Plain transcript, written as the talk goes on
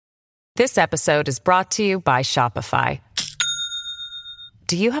This episode is brought to you by Shopify.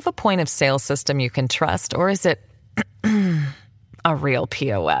 Do you have a point of sale system you can trust, or is it a real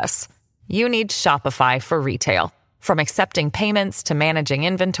POS? You need Shopify for retail. From accepting payments to managing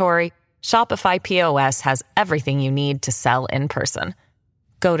inventory, Shopify POS has everything you need to sell in person.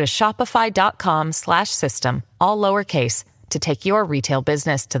 Go to shopify.com/system, all lowercase, to take your retail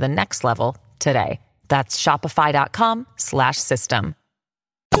business to the next level today. That's shopify.com/system.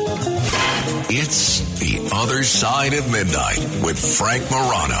 It's The Other Side of Midnight with Frank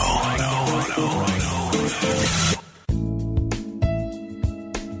Morano.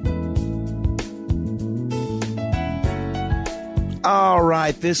 All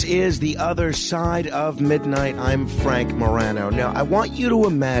right, this is The Other Side of Midnight. I'm Frank Morano. Now, I want you to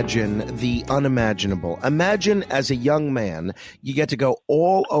imagine the unimaginable. Imagine as a young man, you get to go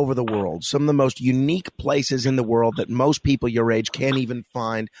all over the world, some of the most unique places in the world that most people your age can't even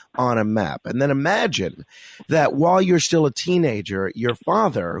find on a map. And then imagine that while you're still a teenager, your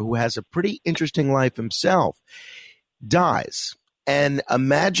father, who has a pretty interesting life himself, dies. And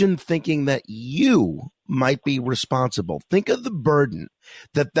imagine thinking that you might be responsible. Think of the burden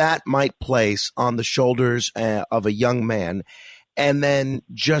that might place on the shoulders of a young man. And then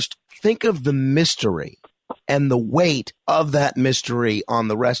just think of the mystery and the weight of that mystery on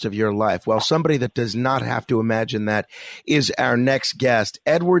the rest of your life. Well, somebody that does not have to imagine that is our next guest.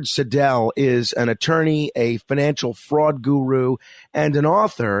 Edward Siedle is an attorney, a financial fraud guru, and an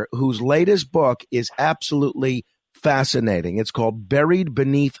author whose latest book is absolutely fascinating. It's called Buried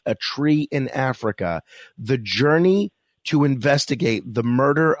Beneath a Tree in Africa, The Journey to Investigate the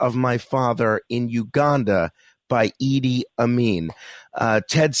Murder of My Father in Uganda by Idi Amin.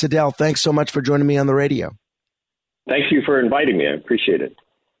 Ted Siedle, thanks so much for joining me on the radio. Thank you for inviting me. I appreciate it.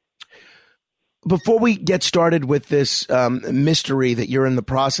 Before we get started with this mystery that you're in the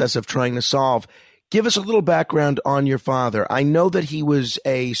process of trying to solve, give us a little background on your father. I know that he was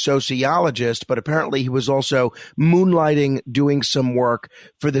a sociologist, but apparently he was also moonlighting, doing some work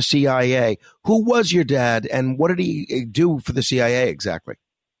for the CIA. Who was your dad, and what did he do for the CIA exactly?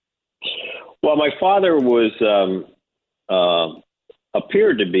 Well, my father was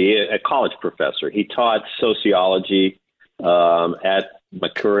appeared to be a college professor. He taught sociology at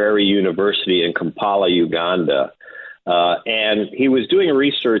Makerere University in Kampala, Uganda. And he was doing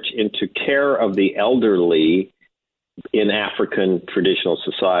research into care of the elderly in African traditional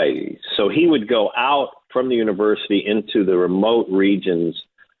societies. So he would go out from the university into the remote regions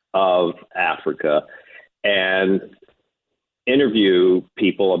of Africa and interview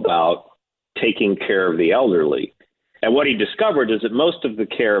people about taking care of the elderly. And what he discovered is that most of the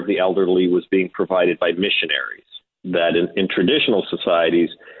care of the elderly was being provided by missionaries, that in traditional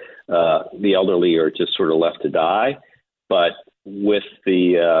societies, the elderly are just sort of left to die. But with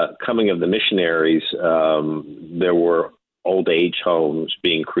the coming of the missionaries, there were old age homes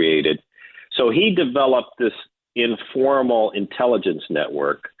being created. So he developed this informal intelligence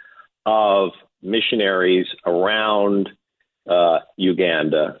network of missionaries around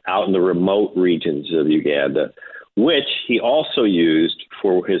Uganda, out in the remote regions of Uganda, which he also used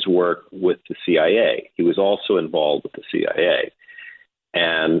for his work with the CIA. He was also involved with the CIA.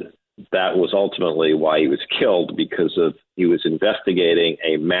 And that was ultimately why he was killed, because he was investigating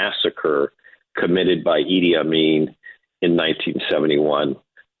a massacre committed by Idi Amin in 1971,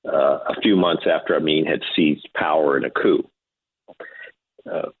 a few months after Amin had seized power in a coup.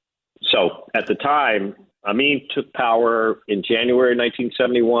 So at the time, Amin took power in January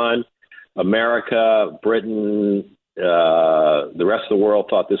 1971. America, Britain, the rest of the world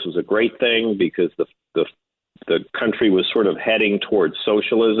thought this was a great thing because the country was sort of heading towards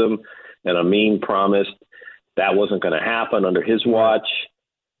socialism, and Amin promised that wasn't going to happen under his watch.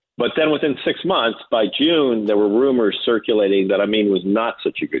 But then within 6 months, by June, there were rumors circulating that Amin was not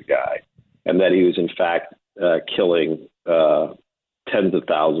such a good guy, and that he was in fact killing tens of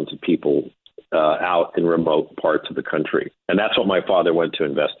thousands of people out in remote parts of the country. And that's what my father went to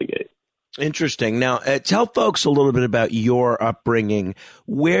investigate. Interesting. Now, tell folks a little bit about your upbringing.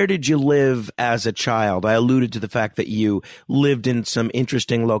 Where did you live as a child? I alluded to the fact that you lived in some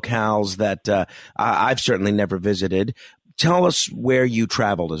interesting locales that I've certainly never visited. Tell us where you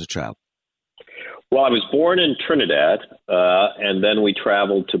traveled as a child. Well, I was born in Trinidad, and then we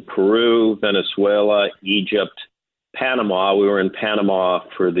traveled to Peru, Venezuela, Egypt, Panama. We were in Panama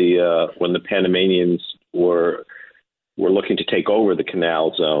for when the Panamanians were looking to take over the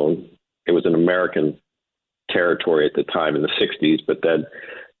Canal Zone. It was an American territory at the time in the 60s, but then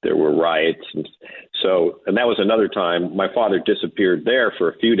there were riots. And that was another time. My father disappeared there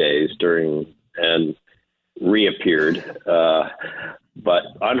for a few days and reappeared but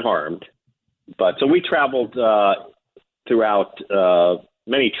unharmed. But so we traveled throughout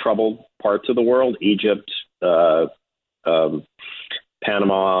many troubled parts of the world: Egypt,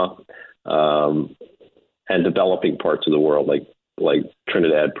 Panama, and developing parts of the world like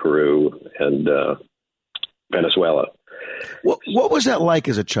Trinidad, Peru, and Venezuela. What was that like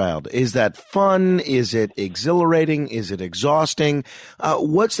as a child? Is that fun? Is it exhilarating? Is it exhausting?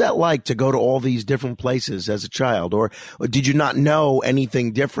 What's that like to go to all these different places as a child? Or did you not know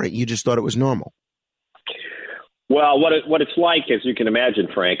anything different? You just thought it was normal? Well, what it's like, as you can imagine,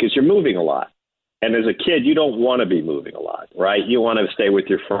 Frank, is you're moving a lot. And as a kid, you don't want to be moving a lot, right? You want to stay with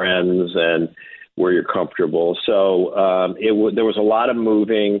your friends and where you're comfortable. So there was a lot of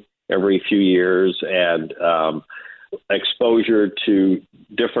moving every few years, and exposure to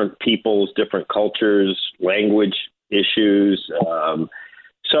different peoples, different cultures, language issues. So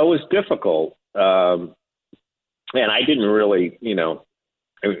it was difficult. And I didn't really,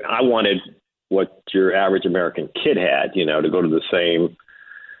 I wanted what your average American kid had, to go to the same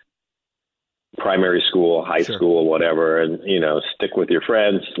primary school, high school, whatever, and, stick with your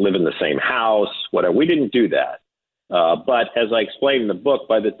friends, live in the same house, whatever. We didn't do that. But as I explained in the book,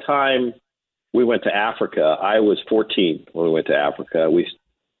 by the time we went to Africa, I was 14 when we went to Africa.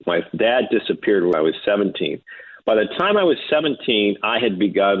 My dad disappeared when I was 17. By the time I was 17, I had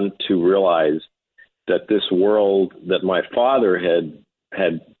begun to realize that this world that my father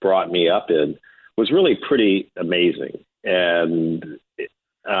had brought me up in was really pretty amazing. And,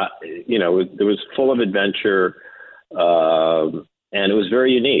 it was full of adventure, and it was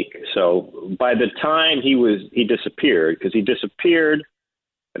very unique. So by the time he disappeared,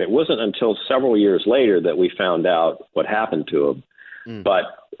 and it wasn't until several years later that we found out what happened to him. But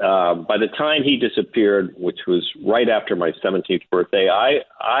by the time he disappeared, which was right after my 17th birthday,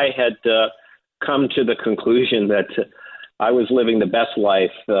 I had come to the conclusion that I was living the best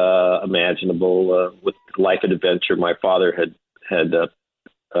life imaginable with life and adventure my father had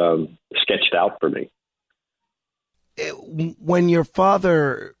sketched out for me. When your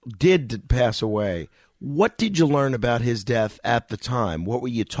father did pass away, what did you learn about his death at the time? What were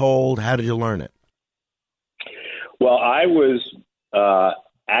you told? How did you learn it? Well, I was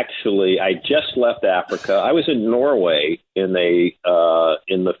I just left Africa. I was in Norway in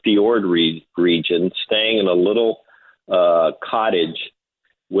the fjord region, staying in a little cottage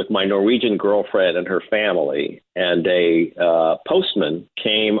with my Norwegian girlfriend and her family. And a postman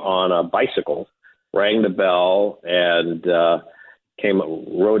came on a bicycle, rang the bell, and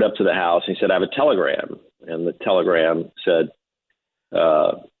rode up to the house. And he said, "I have a telegram." And the telegram said,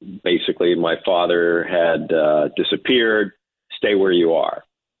 basically, my father had disappeared. Stay where you are.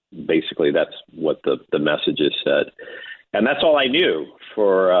 Basically, that's what the messages said. And that's all I knew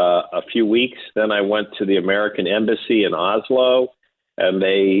for a few weeks. Then I went to the American Embassy in Oslo, and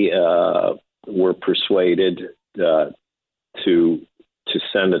they were persuaded to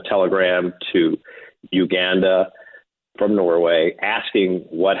send a telegram to Uganda from Norway, asking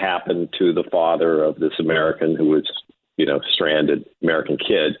what happened to the father of this American who was, stranded American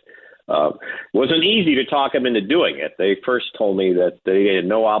kid. It wasn't easy to talk him into doing it. They first told me that they had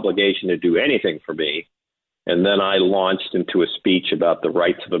no obligation to do anything for me. And then I launched into a speech about the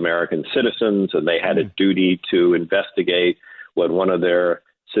rights of American citizens, and they had a duty to investigate when one of their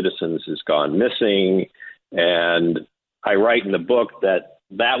citizens has gone missing. And I write in the book that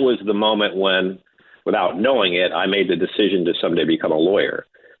was the moment when, without knowing it, I made the decision to someday become a lawyer,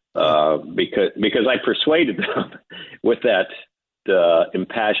 because I persuaded them with that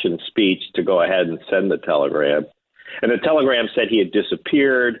impassioned speech to go ahead and send the telegram. And the telegram said he had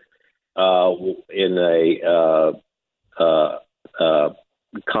disappeared in a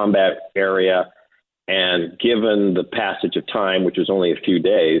combat area, and given the passage of time, which was only a few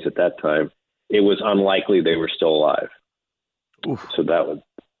days at that time, it was unlikely they were still alive. Oof. So that was.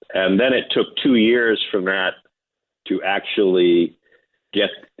 And then it took 2 years from that to actually get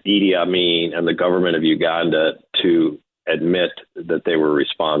Idi Amin and the government of Uganda to admit that they were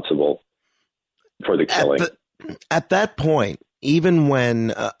responsible for the killing. At that point, even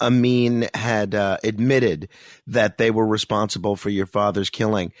when Amin had admitted that they were responsible for your father's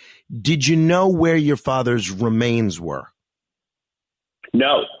killing, did you know where your father's remains were?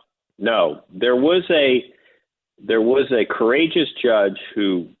 No. There was a courageous judge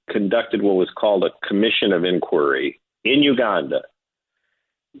who conducted what was called a commission of inquiry in Uganda,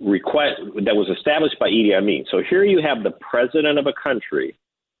 that was established by Idi Amin. So here you have the president of a country,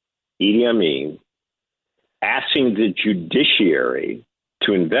 Idi Amin, asking the judiciary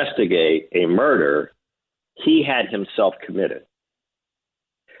to investigate a murder he had himself committed.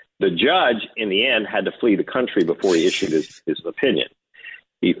 The judge, in the end, had to flee the country before he issued his opinion.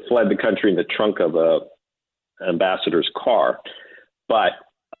 He fled the country in the trunk of a ambassador's car. But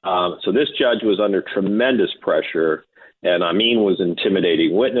so this judge was under tremendous pressure, and Amin was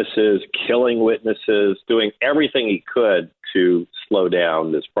intimidating witnesses, killing witnesses, doing everything he could to slow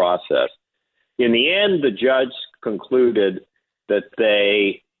down this process. In the end, the judge concluded that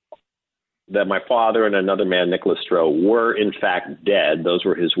my father and another man, Nicholas Stroh, were in fact dead. Those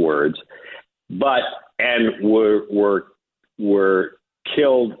were his words, and were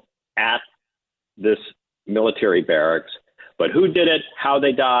killed at this military barracks. But who did it, how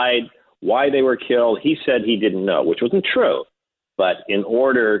they died, why they were killed, he said he didn't know, which wasn't true. But in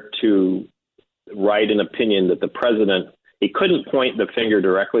order to write an opinion that the president, he couldn't point the finger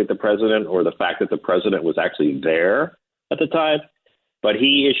directly at the president or the fact that the president was actually there at the time, but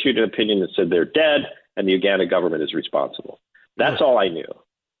he issued an opinion that said they're dead and the Uganda government is responsible. That's all I knew.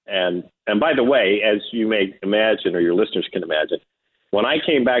 And by the way, as you may imagine, or your listeners can imagine, when I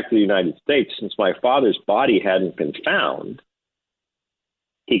came back to the United States, since my father's body hadn't been found,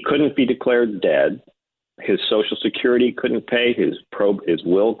 he couldn't be declared dead. His Social Security couldn't pay. His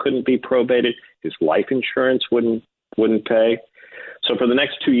will couldn't be probated. His life insurance wouldn't pay. So for the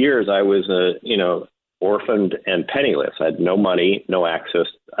next 2 years, I was orphaned and penniless. I had no money, no access.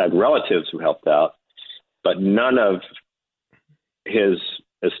 I had relatives who helped out, but none of his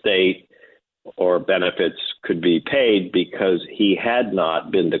estate or benefits could be paid because he had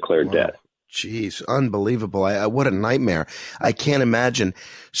not been declared dead. Jeez, unbelievable. What a nightmare. I can't imagine.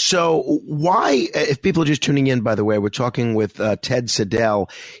 So why, if people are just tuning in, by the way, we're talking with Ted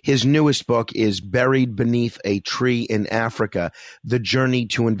Siedle. His newest book is Buried Beneath a Tree in Africa, The Journey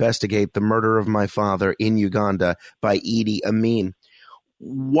to Investigate the Murder of My Father in Uganda by Idi Amin.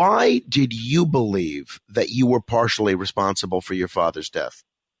 Why did you believe that you were partially responsible for your father's death?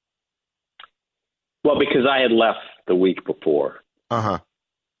 Well, because I had left the week before. Uh-huh.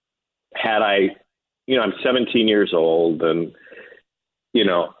 Had I, I'm 17 years old, and,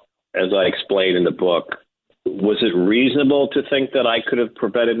 as I explained in the book, was it reasonable to think that I could have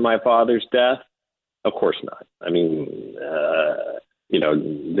prevented my father's death? Of course not. I mean,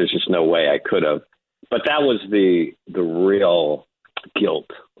 there's just no way I could have. But that was the real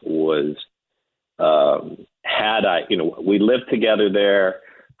guilt was, had I, we lived together there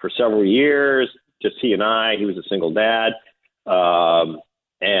for several years, just he and I. He was a single dad.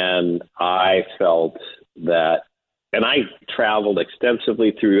 And I felt that, and I traveled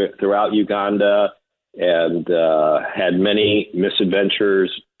extensively throughout Uganda and had many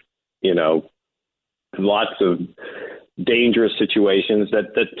misadventures, lots of dangerous situations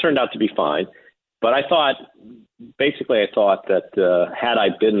that turned out to be fine. But I thought that had I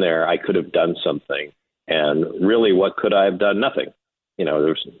been there, I could have done something. And really, what could I have done? Nothing.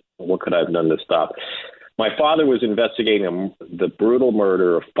 What could I have done to stop? My father was investigating the brutal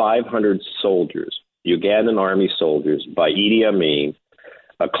murder of 500 soldiers, Ugandan army soldiers, by Idi Amin,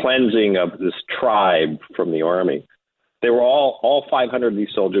 a cleansing of this tribe from the army. They were all 500 of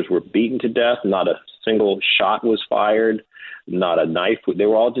these soldiers were beaten to death. Not a single shot was fired, not a knife. They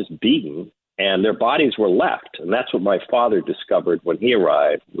were all just beaten, and their bodies were left. And that's what my father discovered when he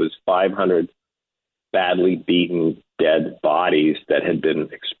arrived, was 500 badly beaten, dead bodies that had been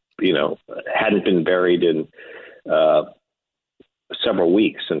hadn't been buried in several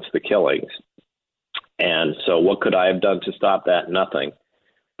weeks since the killings. And so what could I have done to stop that? Nothing.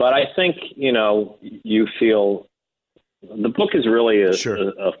 But I think, you feel the book is really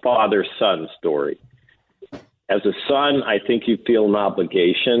a father-son story. As a son, I think you feel an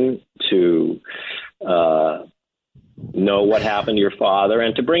obligation to know what happened to your father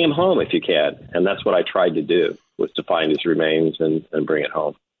and to bring him home if you can. And that's what I tried to do, was to find his remains and bring it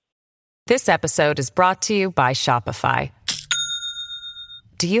home. This episode is brought to you by Shopify.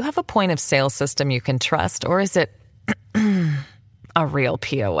 Do you have a point of sale system you can trust, or is it a real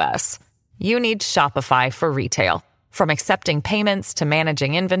POS? You need Shopify for retail. From accepting payments to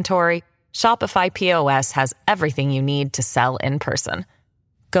managing inventory, Shopify POS has everything you need to sell in person.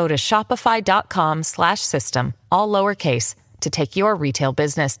 Go to shopify.com/system, all lowercase, to take your retail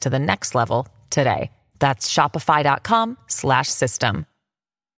business to the next level today. That's shopify.com/system.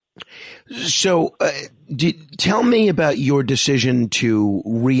 So tell me about your decision to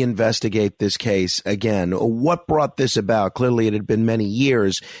reinvestigate this case again. What brought this about? Clearly, it had been many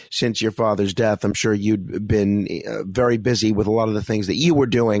years since your father's death. I'm sure you'd been very busy with a lot of the things that you were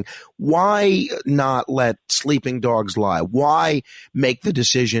doing. Why not let sleeping dogs lie? Why make the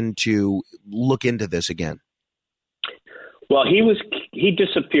decision to look into this again? Well, he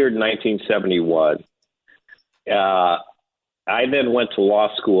disappeared in 1971. I then went to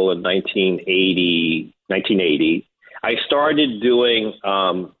law school in 1980. I started doing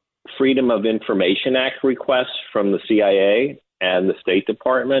Freedom of Information Act requests from the CIA and the State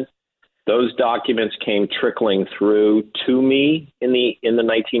Department. Those documents came trickling through to me in the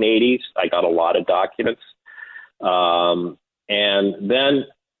 1980s. I got a lot of documents. And then,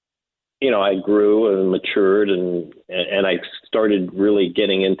 I grew and matured and I started really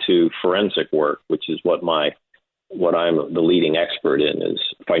getting into forensic work, which is what I'm the leading expert in, is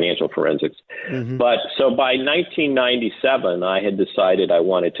financial forensics. Mm-hmm. But so by 1997, I had decided I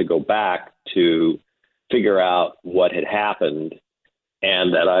wanted to go back to figure out what had happened,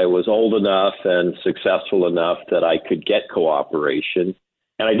 and that I was old enough and successful enough that I could get cooperation.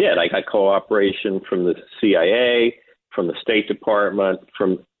 And I did. I got cooperation from the CIA, from the State Department,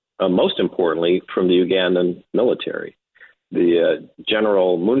 from most importantly, from the Ugandan military. The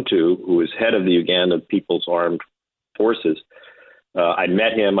General Muntu, who was head of the Uganda People's Armed Forces, I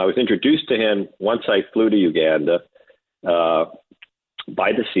met him. I was introduced to him once I flew to Uganda by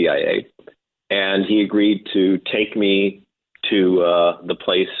the CIA, and he agreed to take me to the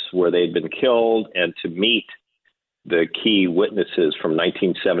place where they'd been killed and to meet the key witnesses from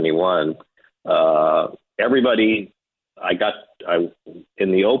 1971. Everybody,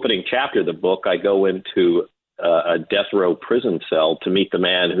 in the opening chapter of the book, I go into a death row prison cell to meet the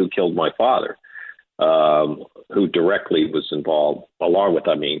man who killed my father, who directly was involved, along with,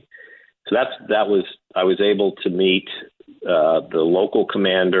 So I was able to meet the local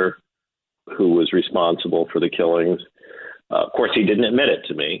commander who was responsible for the killings. Of course, he didn't admit it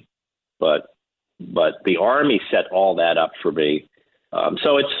to me, but the Army set all that up for me.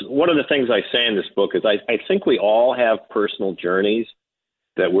 So it's one of the things I say in this book is I think we all have personal journeys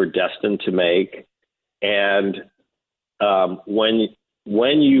that we're destined to make. And when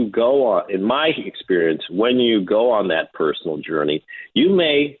you go on, in my experience, when you go on that personal journey, you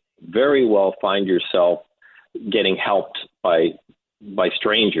may very well find yourself getting helped by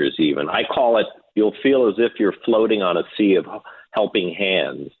strangers even. I call it, you'll feel as if you're floating on a sea of helping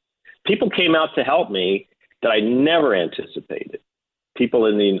hands. People came out to help me that I never anticipated. People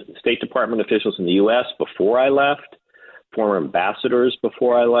in the State Department officials in the U.S. before I left, former ambassadors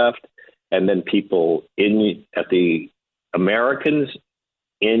before I left, and then people at the Americans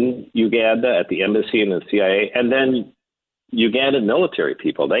in Uganda, at the embassy and the CIA, and then Ugandan military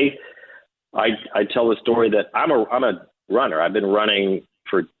people. I tell the story that I'm a runner. I've been running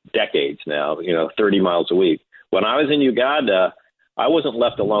for decades now, 30 miles a week. When I was in Uganda, I wasn't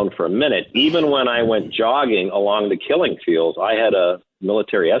left alone for a minute. Even when I went jogging along the killing fields, I had a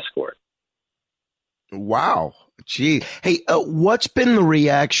military escort. Wow. Gee. Hey, what's been the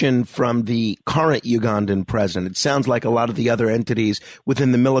reaction from the current Ugandan president? It sounds like a lot of the other entities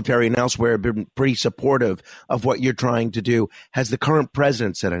within the military and elsewhere have been pretty supportive of what you're trying to do. Has the current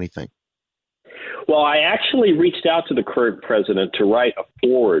president said anything? Well, I actually reached out to the current president to write a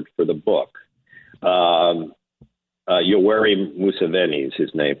foreword for the book. Yoweri Museveni is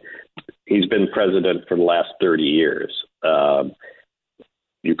his name. He's been president for the last 30 years.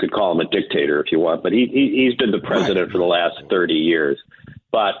 You could call him a dictator if you want, but he's been the president for the last 30 years.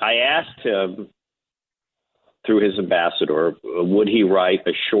 But I asked him through his ambassador, would he write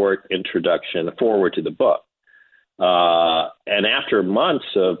a short introduction, a foreword to the book? And after months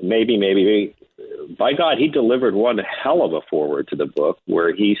of maybe, by God, he delivered one hell of a foreword to the book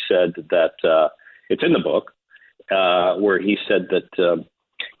where he said that it's in the book, where he said that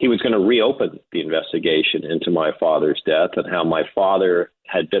he was going to reopen the investigation into my father's death and how my father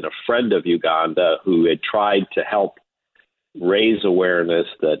had been a friend of Uganda who had tried to help raise awareness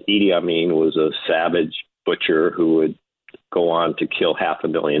that Idi Amin was a savage butcher who would go on to kill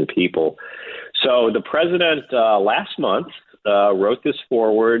 500,000 people. So the president last month wrote this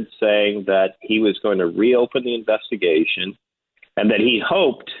foreword saying that he was going to reopen the investigation and that he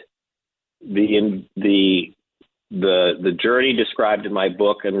hoped the journey described in my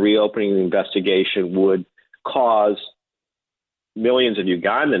book and reopening the investigation would cause millions of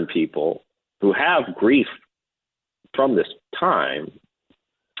Ugandan people who have grief from this time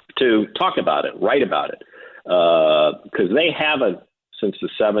to talk about it, write about it, because they haven't, since the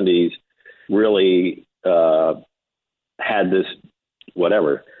 70s, really had this,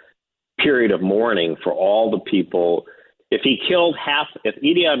 period of mourning for all the people. If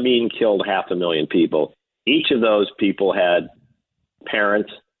Idi Amin killed 500,000 people, each of those people had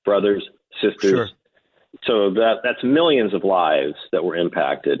parents, brothers, sisters. Sure. So that's millions of lives that were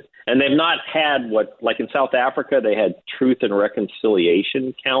impacted. And they've not had like in South Africa, they had truth and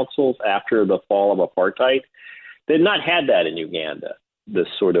reconciliation councils after the fall of apartheid. They've not had that in Uganda, this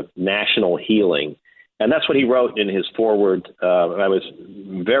sort of national healing. And that's what he wrote in his foreword. I was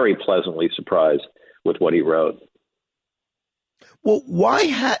very pleasantly surprised with what he wrote. Well,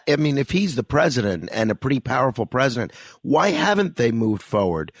 I mean, if he's the president and a pretty powerful president, why haven't they moved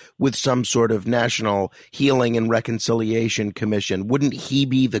forward with some sort of national healing and reconciliation commission? Wouldn't he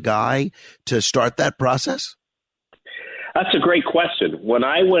be the guy to start that process? That's a great question. When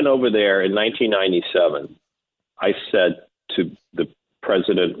I went over there in 1997, I said to the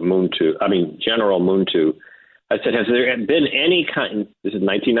General Muntu, I said, has there been any kind, this is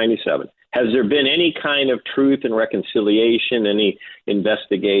 1997, has there been any kind of truth and reconciliation, any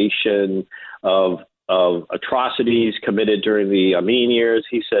investigation of atrocities committed during the Amin years?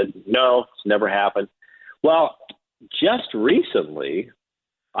 He said, no, it's never happened. Well, just recently,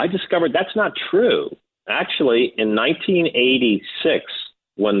 I discovered that's not true. Actually, in 1986,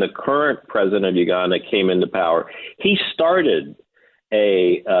 when the current president of Uganda came into power, he started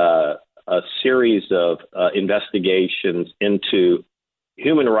a series of investigations into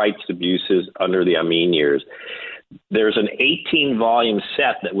human rights abuses under the Amin years. There's an 18-volume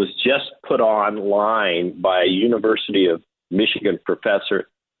set that was just put online by a University of Michigan professor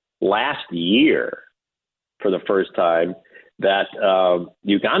last year for the first time that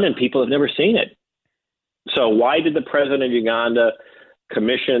Ugandan people have never seen it. So why did the president of Uganda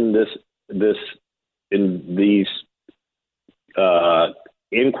commission these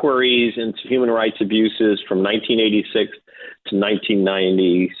inquiries into human rights abuses from 1986 to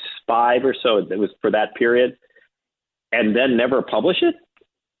 1995 or so? It was for that period, and then never publish it?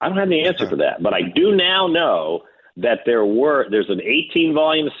 I don't have the answer for that, but I do now know that there's an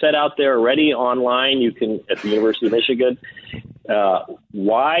 18-volume set out there already online. You can at the University of Michigan.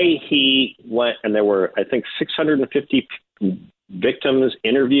 Why he went, and there were, I think, 650 victims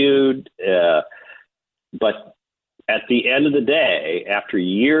interviewed. But at the end of the day, after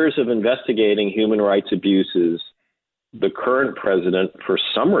years of investigating human rights abuses, the current president, for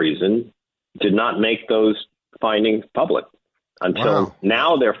some reason, did not make those findings public until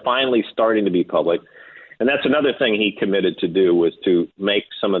now. They're finally starting to be public. And that's another thing he committed to do, was to make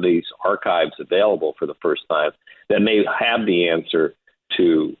some of these archives available for the first time that may have the answer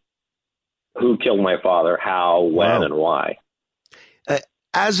to who killed my father, how, when, and why.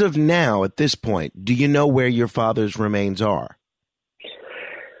 As of now, at this point, do you know where your father's remains are?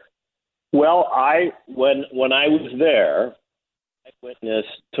 Well, when I was there, a witness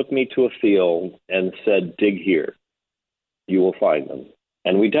took me to a field and said, dig here. You will find them.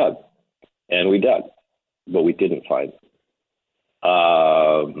 And we dug. But we didn't find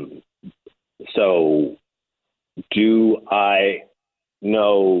them. So do I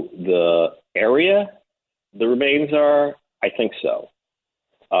know the area the remains are? I think so.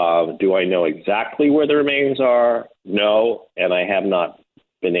 Do I know exactly where the remains are? No, and I have not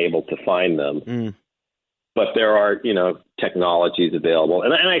been able to find them. But there are, technologies available.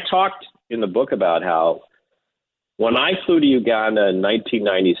 And I talked in the book about how when I flew to Uganda in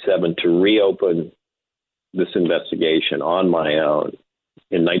 1997 to reopen this investigation on my own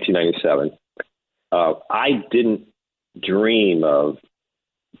in 1997, I didn't dream of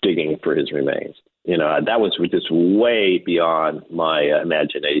digging for his remains. That was just way beyond my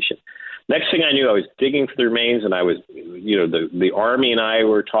imagination. Next thing I knew, I was digging for the remains, and I was, the Army and I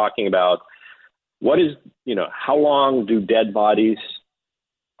were talking about how long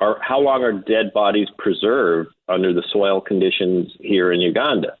are dead bodies preserved under the soil conditions here in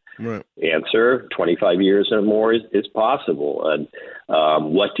Uganda? Right. Answer, 25 years or more is possible. And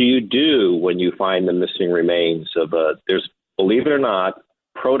what do you do when you find the missing remains of there's, believe it or not,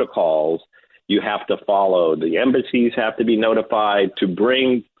 protocols you have to follow. The embassies have to be notified to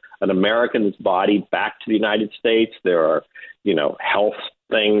bring an American's body back to the United States. There are, health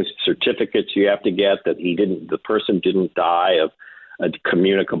things, certificates you have to get that the person didn't die of a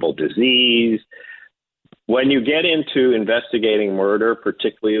communicable disease. When you get into investigating murder,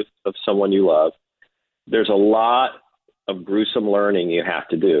 particularly of someone you love, there's a lot of gruesome learning you have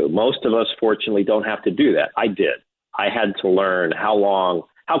to do. Most of us, fortunately, don't have to do that. I did. I had to learn how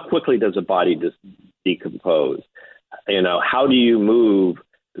quickly does a body decompose? How do you move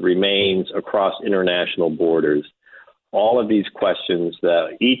the remains across international borders? All of these questions,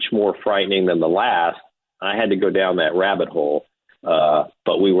 that each more frightening than the last. I had to go down that rabbit hole.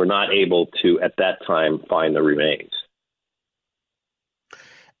 But we were not able to, at that time, find the remains.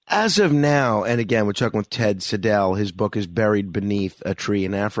 As of now, and again, we're talking with Ted Siedle. His book is Buried Beneath a Tree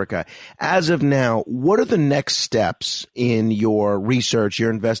in Africa. As of now, what are the next steps in your research, your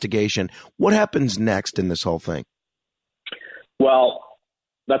investigation? What happens next in this whole thing? Well,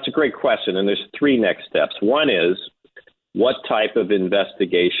 that's a great question, and there's three next steps. One is, what type of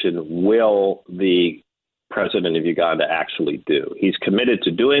investigation will the president of Uganda actually do? He's committed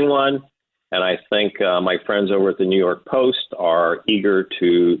to doing one. And I think my friends over at the New York Post are eager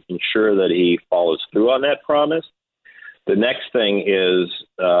to ensure that he follows through on that promise. The next thing is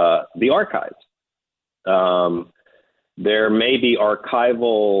the archives. There may be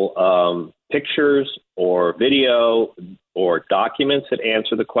archival pictures or video or documents that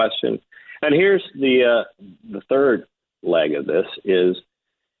answer the question. And here's the third leg of this is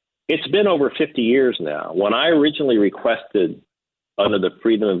it's been over 50 years now. When I originally requested under the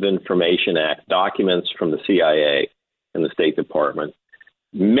Freedom of Information Act documents from the CIA and the State Department,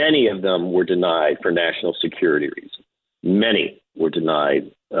 many of them were denied for national security reasons. Many were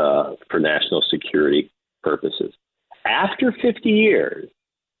denied for national security purposes. After 50 years,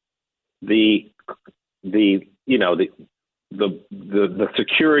 the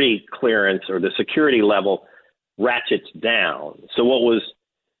security clearance or the security level ratchets down. So what was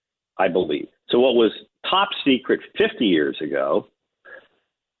top secret 50 years ago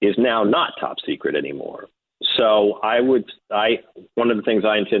is now not top secret anymore. So one of the things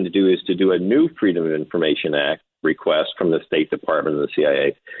I intend to do is to do a new Freedom of Information Act request from the State Department and the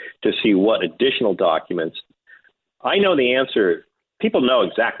CIA to see what additional documents. I know the answer. People know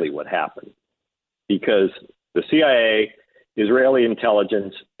exactly what happened because the CIA, Israeli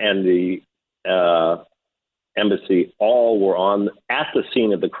intelligence, and the embassy all were at the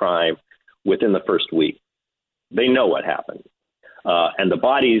scene of the crime within the first week. They know what happened. And the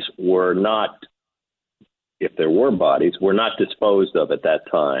bodies were not, if there were bodies, were not disposed of at that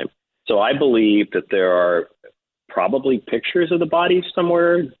time. So I believe that there are probably pictures of the bodies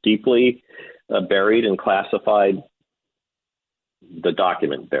somewhere deeply buried and classified. The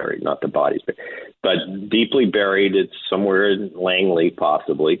document buried, not the bodies, but deeply buried. It's somewhere in Langley,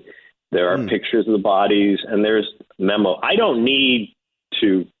 possibly. There are pictures of the bodies, and there's memo. I don't need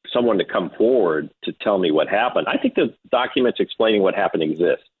someone to come forward to tell me what happened. I think the documents explaining what happened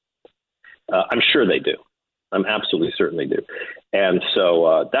exist. I'm sure they do. I'm absolutely certain they do. And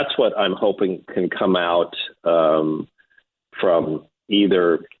so that's what I'm hoping can come out from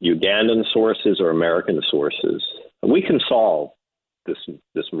either Ugandan sources or American sources. We can solve this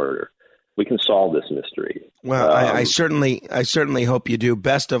murder. We can solve this mystery. Well, I certainly hope you do.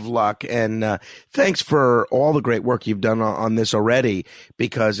 Best of luck, and thanks for all the great work you've done on this already,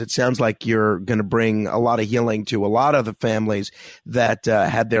 because it sounds like you're going to bring a lot of healing to a lot of the families that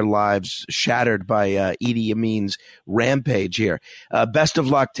had their lives shattered by Idi Amin's rampage here. Best of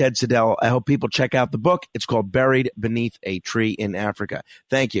luck, Ted Siedle. I hope people check out the book. It's called Buried Beneath a Tree in Africa.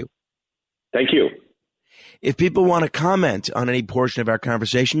 Thank you. Thank you. If people want to comment on any portion of our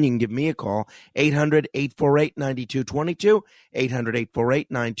conversation, you can give me a call, 800-848-9222,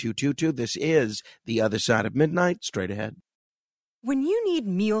 800-848-9222. This is The Other Side of Midnight. Straight ahead. When you need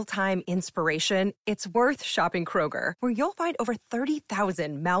mealtime inspiration, it's worth shopping Kroger, where you'll find over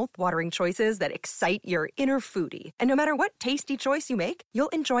 30,000 mouth-watering choices that excite your inner foodie. And no matter what tasty choice you make, you'll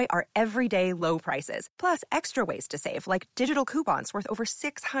enjoy our everyday low prices, plus extra ways to save, like digital coupons worth over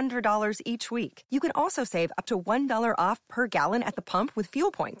 $600 each week. You can also save up to $1 off per gallon at the pump with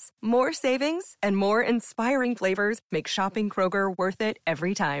fuel points. More savings and more inspiring flavors make shopping Kroger worth it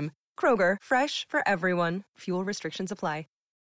every time. Kroger, fresh for everyone. Fuel restrictions apply.